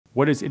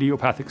What is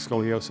idiopathic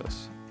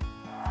scoliosis?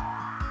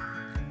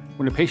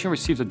 When a patient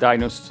receives a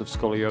diagnosis of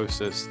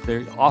scoliosis,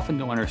 they often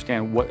don't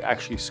understand what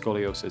actually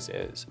scoliosis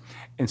is.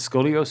 And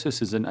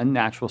scoliosis is an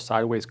unnatural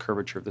sideways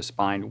curvature of the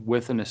spine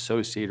with an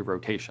associated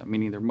rotation,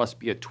 meaning there must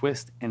be a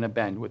twist and a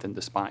bend within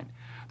the spine.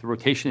 The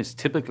rotation is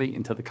typically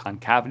into the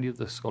concavity of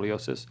the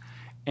scoliosis,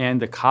 and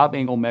the Cobb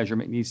angle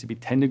measurement needs to be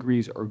 10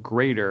 degrees or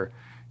greater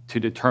to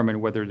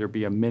determine whether there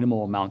be a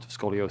minimal amount of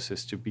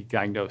scoliosis to be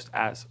diagnosed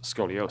as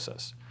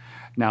scoliosis.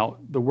 Now,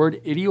 the word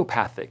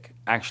idiopathic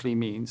actually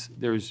means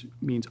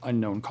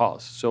unknown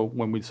cause. So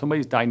when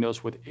somebody's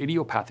diagnosed with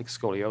idiopathic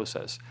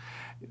scoliosis,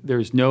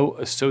 there's no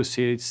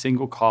associated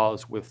single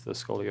cause with the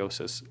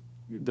scoliosis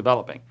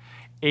developing.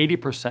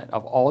 80%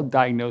 of all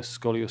diagnosed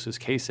scoliosis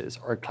cases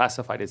are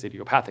classified as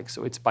idiopathic.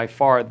 So it's by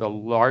far the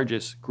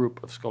largest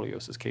group of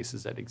scoliosis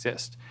cases that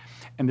exist.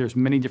 And there's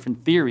many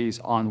different theories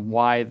on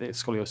why the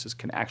scoliosis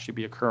can actually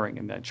be occurring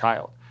in that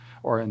child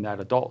or in that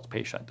adult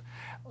patient.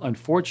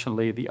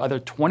 Unfortunately, the other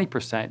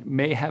 20%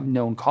 may have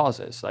known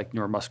causes like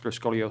neuromuscular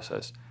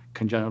scoliosis,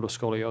 congenital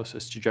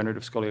scoliosis,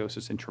 degenerative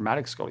scoliosis, and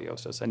traumatic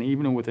scoliosis. And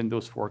even within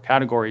those four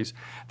categories,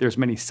 there's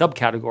many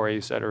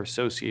subcategories that are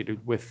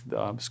associated with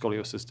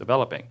scoliosis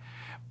developing.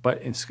 But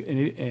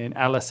in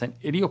adolescent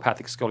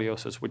idiopathic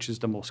scoliosis, which is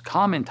the most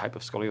common type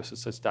of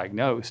scoliosis that's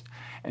diagnosed,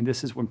 and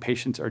this is when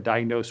patients are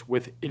diagnosed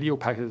with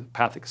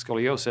idiopathic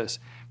scoliosis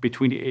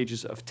between the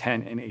ages of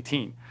 10 and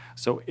 18.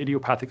 So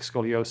idiopathic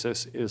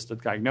scoliosis is the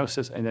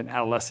diagnosis, and then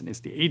adolescent is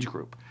the age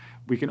group.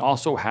 We can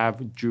also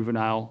have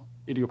juvenile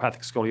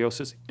idiopathic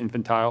scoliosis,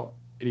 infantile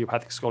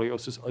idiopathic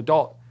scoliosis,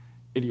 adult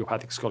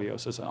idiopathic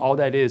scoliosis. And all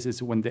that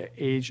is when the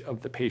age of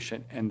the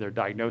patient and their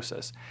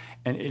diagnosis.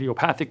 And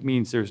idiopathic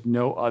means there's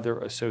no other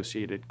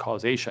associated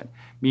causation,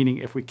 meaning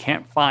if we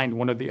can't find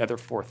one of the other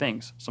four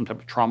things, some type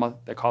of trauma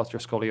that caused their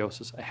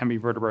scoliosis, a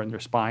hemivertebra in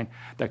their spine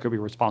that could be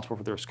responsible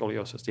for their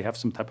scoliosis, they have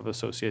some type of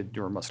associated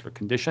neuromuscular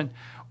condition,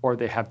 or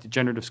they have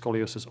degenerative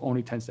scoliosis,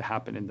 only tends to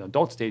happen in the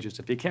adult stages.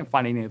 If they can't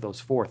find any of those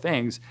four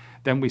things,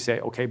 then we say,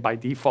 okay, by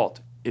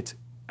default, it's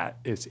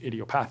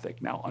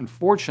idiopathic. Now,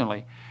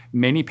 unfortunately,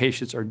 many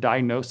patients are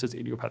diagnosed as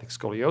idiopathic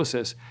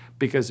scoliosis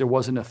because there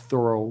wasn't a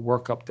thorough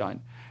workup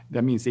done.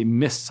 That means they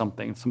missed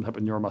something, some type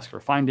of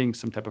neuromuscular finding,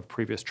 some type of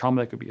previous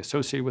trauma that could be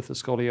associated with the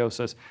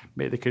scoliosis.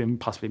 They could even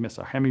possibly miss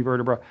a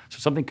hemivertebra, so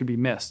something could be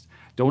missed.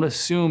 Don't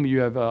assume you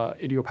have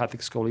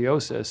idiopathic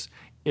scoliosis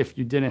if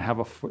you didn't have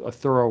a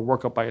thorough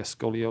workup by a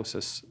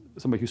scoliosis,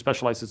 somebody who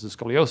specializes in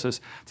scoliosis,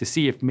 to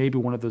see if maybe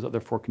one of those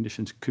other four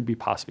conditions could be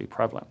possibly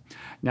prevalent.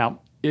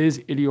 Now, is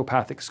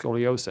idiopathic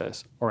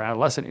scoliosis or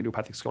adolescent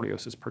idiopathic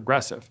scoliosis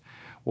progressive?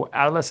 Well,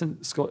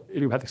 adolescent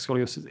idiopathic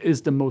scoliosis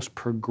is the most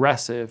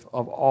progressive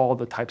of all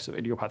the types of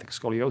idiopathic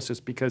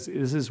scoliosis because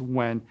this is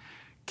when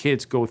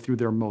kids go through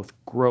their most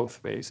growth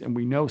phase. And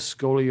we know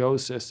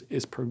scoliosis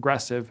is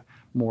progressive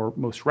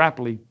most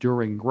rapidly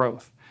during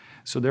growth.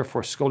 So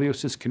therefore,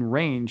 scoliosis can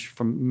range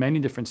from many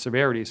different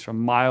severities,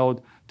 from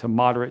mild to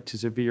moderate to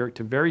severe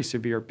to very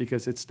severe,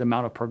 because it's the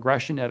amount of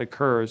progression that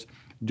occurs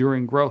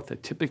during growth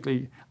that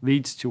typically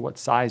leads to what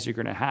size you're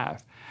going to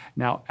have.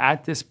 Now,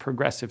 at this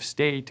progressive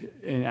state,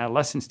 in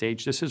adolescent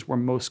stage, this is where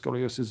most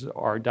scoliosis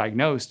are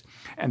diagnosed,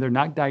 and they're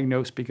not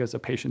diagnosed because the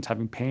patient's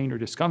having pain or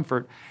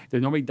discomfort.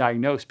 They're normally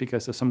diagnosed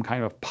because of some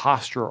kind of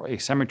postural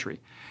asymmetry.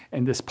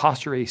 And this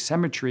postural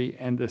asymmetry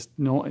and this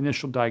no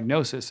initial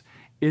diagnosis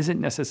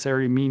isn't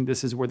necessarily mean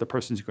this is where the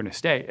person's going to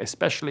stay,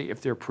 especially if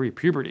they're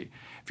pre-puberty.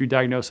 If you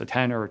diagnose a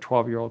 10 or a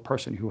 12-year-old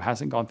person who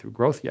hasn't gone through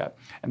growth yet,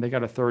 and they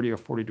got a 30 or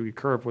 40-degree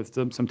curve with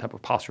some type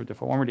of postural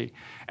deformity,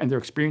 and they're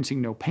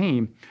experiencing no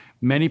pain,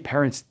 many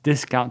parents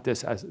discount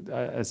this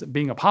as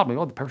being a problem.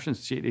 Oh, the person,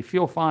 they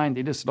feel fine,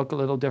 they just look a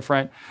little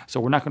different, so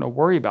we're not going to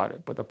worry about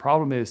it. But the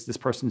problem is this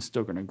person is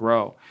still going to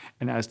grow.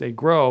 And as they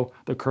grow,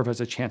 the curve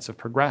has a chance of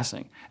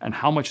progressing. And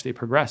how much they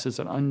progress is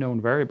an unknown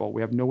variable.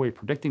 We have no way of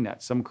predicting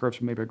that. Some curves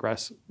may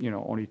progress,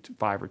 only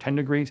 5 or 10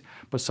 degrees,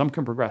 but some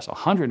can progress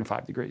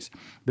 105 degrees.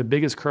 The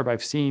biggest curve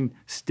I've seen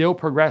still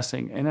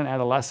progressing in an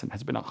adolescent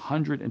has been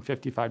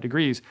 155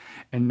 degrees.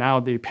 And now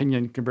the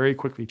opinion can very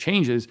quickly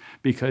changes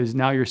because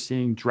now you're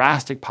seeing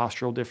drastic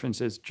postural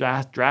differences,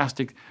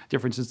 drastic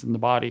differences in the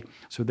body.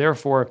 So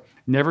therefore,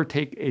 never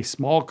take a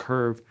small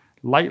curve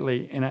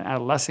lightly in an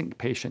adolescent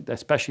patient,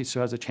 especially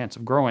so has a chance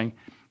of growing.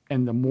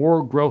 And the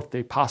more growth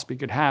they possibly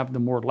could have, the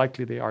more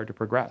likely they are to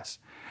progress.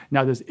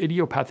 Now, does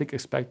idiopathic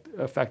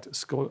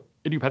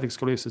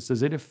scoliosis,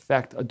 does it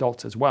affect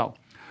adults as well?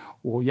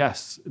 Well,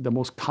 yes. The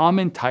most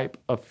common type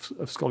of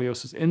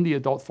scoliosis in the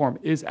adult form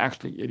is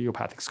actually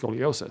idiopathic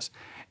scoliosis.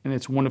 And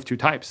it's one of two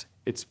types.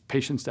 It's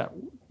patients that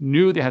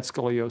knew they had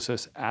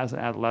scoliosis as an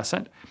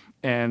adolescent,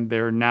 and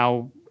they're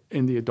now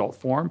in the adult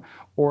form,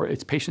 or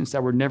it's patients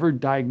that were never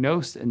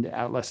diagnosed in the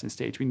adolescent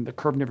stage, meaning the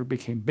curve never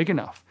became big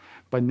enough.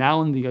 But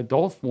now in the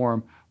adult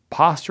form,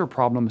 posture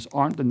problems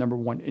aren't the number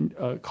one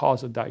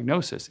cause of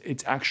diagnosis.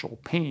 It's actual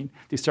pain.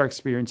 They start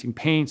experiencing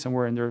pain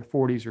somewhere in their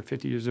 40s or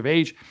 50 years of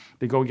age.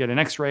 They go get an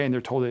x-ray and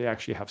they're told they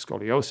actually have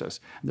scoliosis.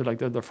 And they're like,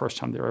 they're the first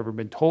time they've ever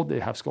been told they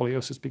have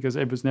scoliosis because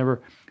it was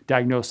never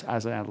diagnosed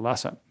as an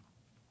adolescent.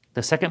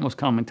 The second most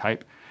common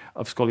type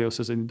of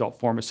scoliosis in adult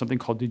form is something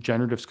called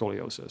degenerative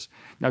scoliosis.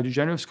 Now,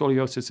 degenerative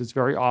scoliosis is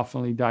very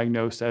often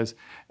diagnosed as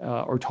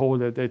or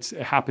told that it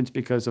happens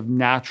because of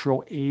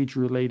natural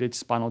age-related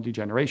spinal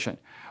degeneration.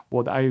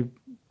 Well, I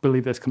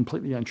believe that's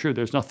completely untrue.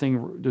 There's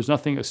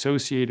nothing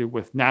associated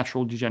with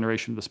natural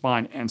degeneration of the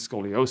spine and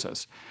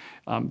scoliosis.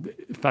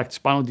 In fact,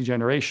 spinal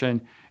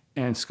degeneration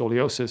and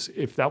scoliosis,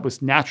 if that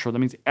was natural, that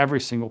means every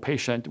single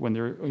patient when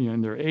they're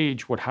in their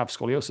age would have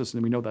scoliosis,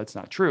 and we know that's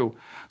not true.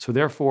 So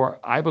therefore,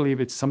 I believe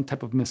it's some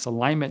type of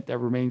misalignment that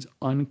remains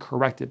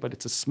uncorrected, but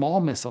it's a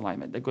small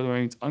misalignment that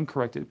remains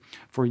uncorrected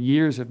for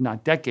years, if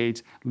not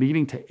decades,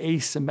 leading to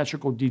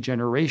asymmetrical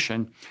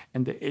degeneration.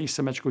 And the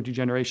asymmetrical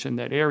degeneration in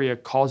that area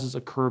causes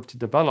a curve to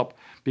develop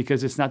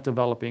because it's not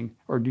developing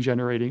or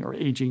degenerating or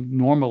aging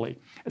normally.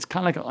 It's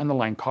kind of like an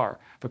underlying car.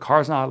 If a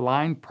car is not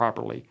aligned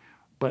properly,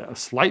 but a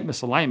slight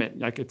misalignment,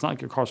 like it's not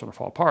like your car's going to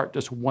fall apart,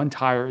 just one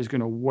tire is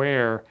going to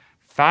wear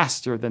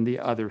faster than the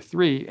other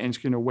three, and it's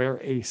going to wear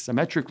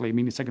asymmetrically,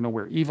 meaning it's not going to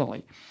wear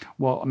evenly.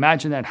 Well,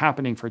 imagine that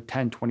happening for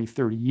 10, 20,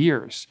 30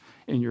 years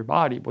in your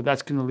body. Well,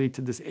 that's going to lead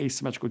to this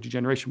asymmetrical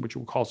degeneration, which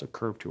will cause a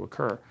curve to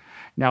occur.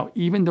 Now,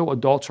 even though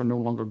adults are no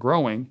longer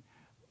growing,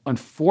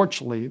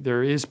 unfortunately,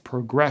 there is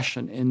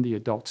progression in the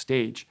adult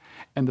stage,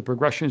 and the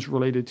progression is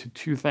related to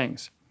two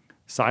things: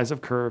 size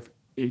of curve,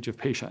 age of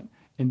patient.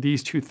 And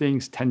these two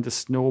things tend to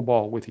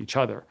snowball with each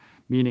other,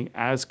 meaning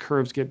as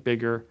curves get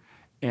bigger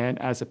and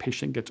as a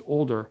patient gets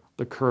older,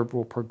 the curve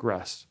will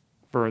progress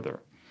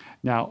further.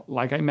 Now,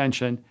 like I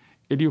mentioned,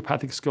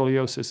 idiopathic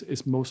scoliosis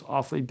is most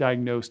often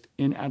diagnosed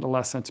in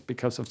adolescents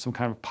because of some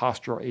kind of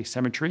postural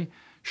asymmetry,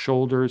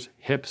 shoulders,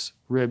 hips,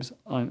 ribs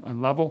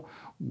unlevel,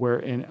 where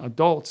in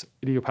adults,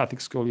 idiopathic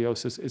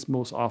scoliosis is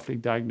most often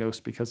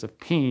diagnosed because of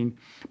pain,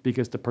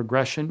 because the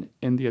progression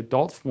in the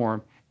adult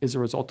form is a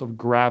result of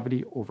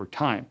gravity over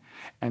time.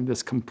 And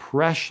this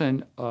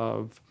compression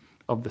of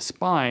the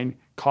spine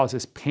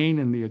causes pain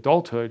in the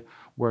adulthood,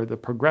 where the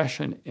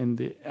progression in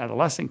the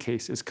adolescent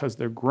case is because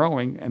they're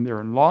growing and they're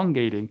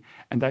elongating,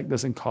 and that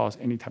doesn't cause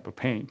any type of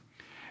pain.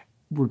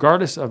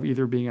 Regardless of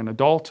either being an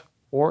adult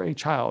or a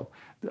child,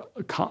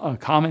 a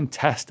common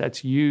test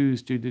that's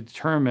used to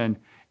determine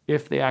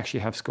if they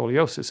actually have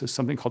scoliosis is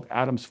something called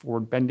Adams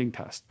forward bending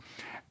test.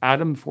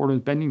 Adams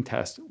forward bending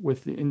test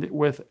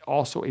with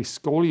also a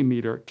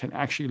scoliometer can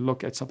actually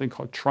look at something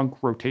called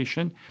trunk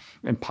rotation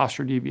and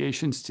posture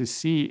deviations to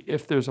see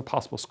if there's a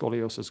possible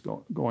scoliosis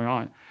going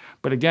on.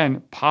 But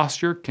again,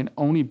 posture can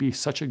only be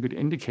such a good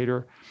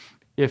indicator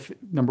if,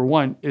 number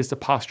one, is the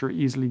posture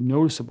easily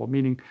noticeable,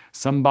 meaning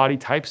some body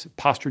types,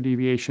 posture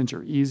deviations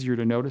are easier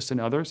to notice than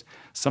others.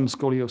 Some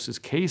scoliosis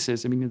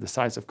cases, meaning the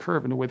size of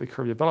curve and the way the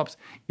curve develops,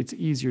 it's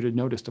easier to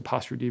notice the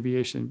posture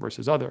deviation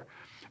versus other.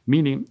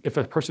 Meaning, if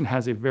a person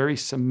has a very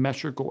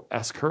symmetrical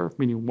S-curve,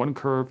 meaning one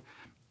curve,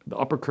 the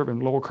upper curve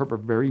and lower curve are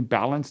very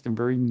balanced and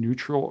very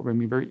neutral,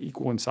 very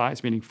equal in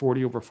size, meaning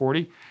 40 over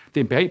 40,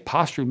 the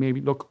posture may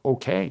look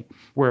okay.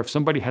 Where if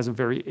somebody has a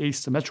very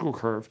asymmetrical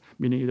curve,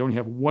 meaning you only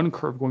have one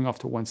curve going off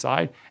to one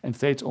side, and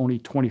say it's only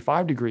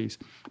 25 degrees,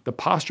 the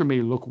posture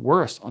may look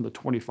worse on the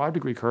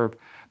 25-degree curve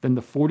than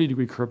the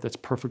 40-degree curve that's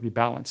perfectly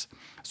balanced.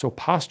 So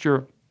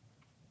posture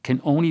can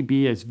only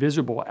be as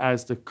visible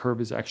as the curve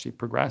is actually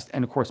progressed.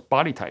 And of course,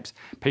 body types.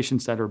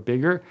 Patients that are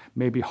bigger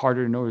may be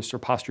harder to notice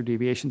their posture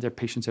deviations than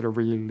patients that are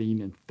really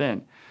lean and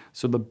thin.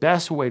 So the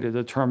best way to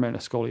determine a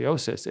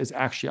scoliosis is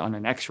actually on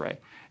an X-ray.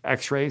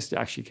 X-rays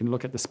actually can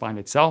look at the spine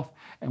itself,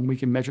 and we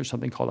can measure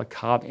something called a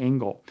Cobb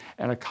angle.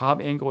 And a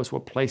Cobb angle is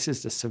what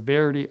places the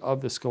severity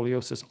of the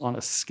scoliosis on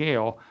a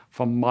scale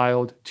from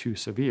mild to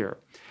severe.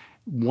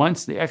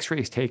 Once the X-ray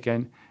is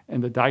taken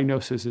and the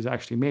diagnosis is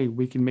actually made,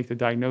 we can make the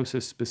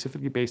diagnosis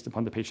specifically based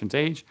upon the patient's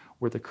age,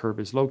 where the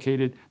curve is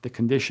located, the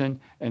condition,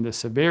 and the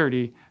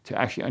severity to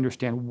actually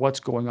understand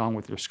what's going on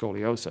with their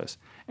scoliosis.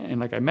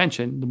 And like I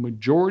mentioned, the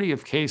majority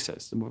of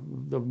cases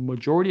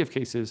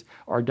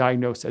are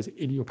diagnosed as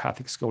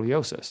idiopathic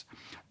scoliosis.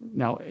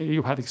 Now,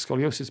 idiopathic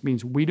scoliosis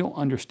means we don't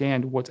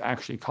understand what's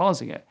actually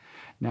causing it.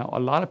 Now, a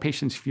lot of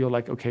patients feel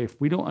like, okay, if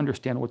we don't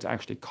understand what's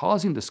actually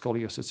causing the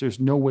scoliosis, there's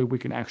no way we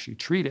can actually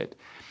treat it.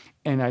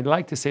 And I'd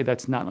like to say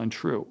that's not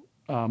untrue.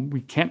 We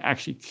can't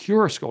actually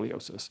cure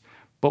scoliosis,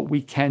 but we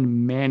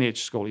can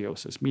manage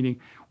scoliosis, meaning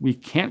we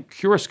can't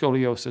cure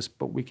scoliosis,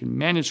 but we can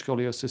manage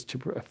scoliosis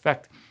to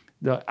affect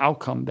the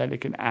outcome that it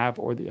can have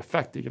or the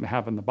effect it can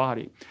have on the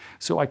body.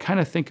 So I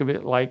kind of think of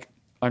it like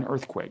an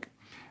earthquake,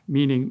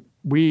 meaning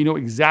we know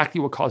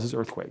exactly what causes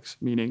earthquakes,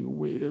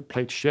 meaning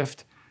plates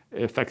shift,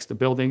 it affects the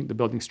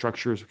building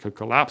structures could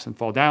collapse and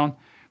fall down.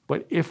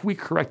 But if we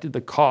corrected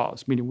the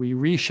cause, meaning we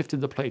reshifted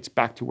the plates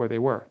back to where they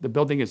were, the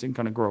building isn't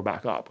going to grow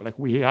back up. Like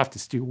we have to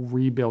still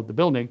rebuild the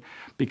building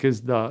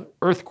because the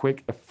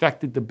earthquake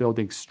affected the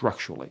building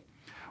structurally.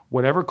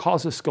 Whatever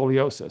causes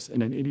scoliosis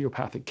in an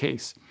idiopathic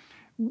case,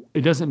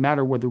 it doesn't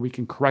matter whether we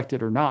can correct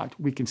it or not,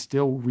 we can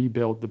still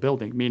rebuild the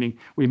building, meaning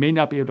we may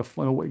not be able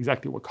to know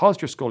exactly what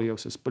caused your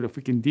scoliosis, but if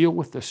we can deal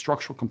with the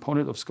structural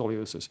component of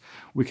scoliosis,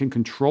 we can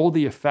control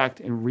the effect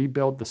and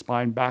rebuild the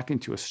spine back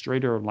into a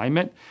straighter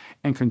alignment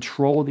and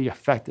control the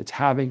effect it's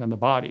having on the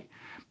body.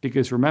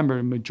 Because remember,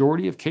 in the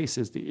majority of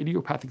cases, the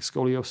idiopathic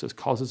scoliosis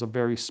causes a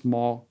very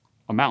small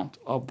amount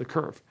of the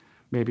curve,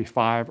 maybe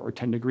 5 or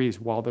 10 degrees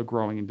while they're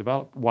growing and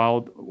develop,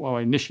 while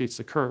it initiates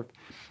the curve.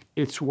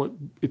 Its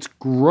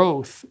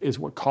growth is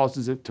what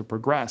causes it to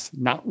progress,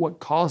 not what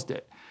caused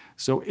it.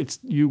 So it's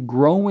you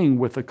growing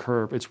with a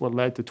curve. It's what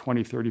led to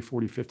 20, 30,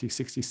 40, 50,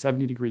 60,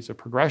 70 degrees of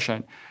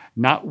progression,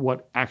 not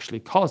what actually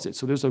caused it.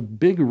 So there's a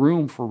big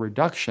room for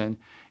reduction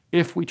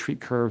if we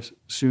treat curves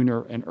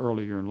sooner and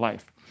earlier in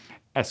life.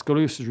 At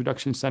Scoliosis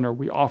Reduction Center,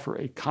 we offer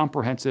a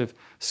comprehensive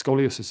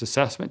scoliosis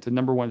assessment to,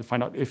 number one, to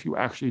find out if you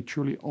actually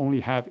truly only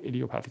have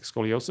idiopathic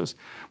scoliosis.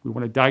 We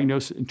want to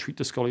diagnose and treat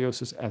the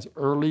scoliosis as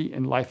early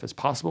in life as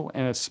possible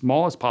and as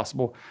small as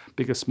possible,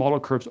 because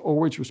smaller curves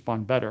always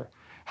respond better.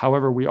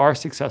 However, we are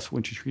successful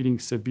in treating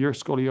severe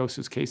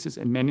scoliosis cases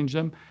and managing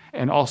them,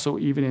 and also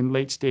even in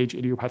late-stage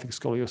idiopathic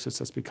scoliosis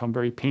that's become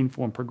very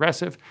painful and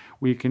progressive,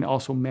 we can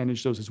also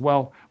manage those as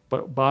well.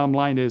 But bottom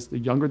line is, the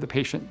younger the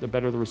patient, the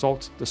better the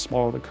results. The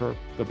smaller the curve,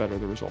 the better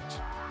the results.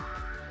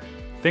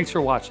 Thanks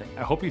for watching.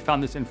 I hope you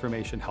found this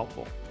information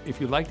helpful. If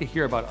you'd like to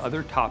hear about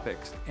other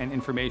topics and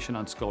information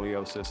on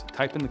scoliosis,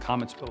 type in the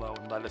comments below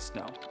and let us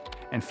know.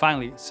 And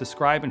finally,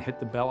 subscribe and hit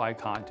the bell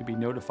icon to be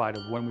notified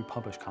of when we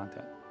publish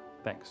content.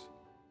 Thanks.